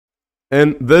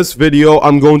In this video,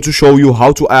 I'm going to show you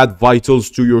how to add vitals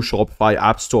to your Shopify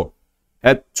App Store.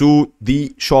 Head to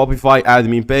the Shopify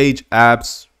admin page,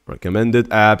 apps, recommended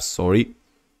apps,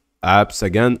 apps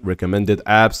again, recommended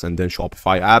apps, and then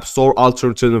Shopify App Store.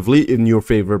 Alternatively, in your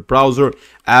favorite browser,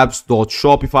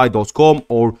 apps.shopify.com,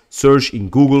 or search in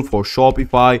Google for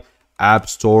Shopify App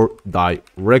Store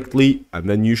directly, and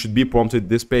then you should be prompted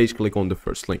this page. Click on the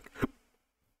first link.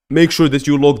 Make sure that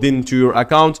you logged into your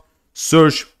account.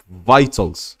 Search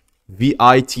vitals,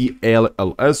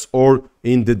 VITLLS, or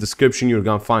in the description you're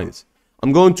gonna find it.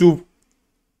 I'm going to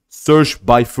search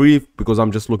by free because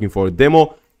I'm just looking for a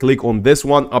demo. Click on this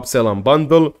one, upsell and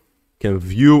bundle. You can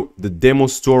view the demo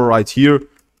store right here.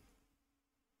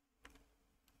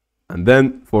 And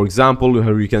then, for example,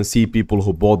 here you can see people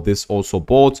who bought this also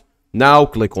bought. Now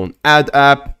click on add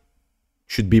app.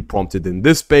 Should be prompted in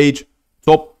this page.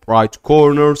 Top right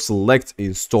corner, select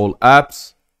install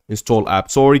apps.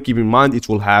 Keep in mind it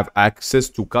will have access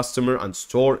to customer and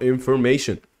store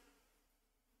information.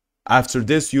 After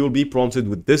this, you'll be prompted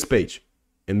with this page.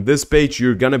 In this page,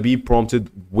 you're gonna be prompted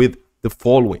with the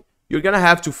following. You're gonna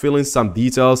have to fill in some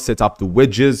details, set up the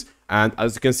widgets, and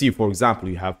as you can see, for example,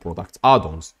 you have product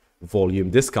add-ons, volume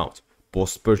discount,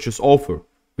 post-purchase offer,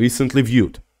 recently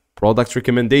viewed, product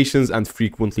recommendations, and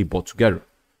frequently bought together.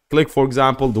 Click, for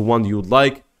example, the one you would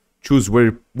like. Choose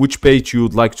which page you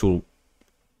would like to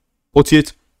put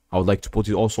it. I would like to put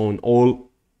it also in all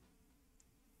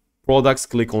products.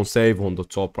 Click on save on the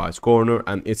top right corner,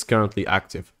 and it's currently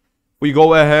active. We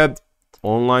go ahead,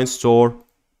 online store,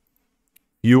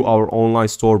 view our online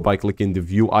store by clicking the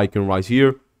view icon right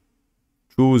here.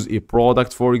 Choose a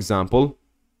product, for example.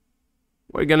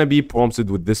 We're gonna be prompted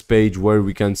with this page where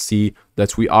we can see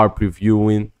that we are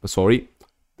previewing,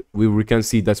 we can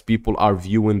see that people are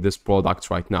viewing this product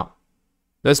right now.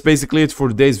 That's basically it for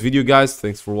today's video, guys.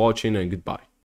 Thanks for watching and goodbye.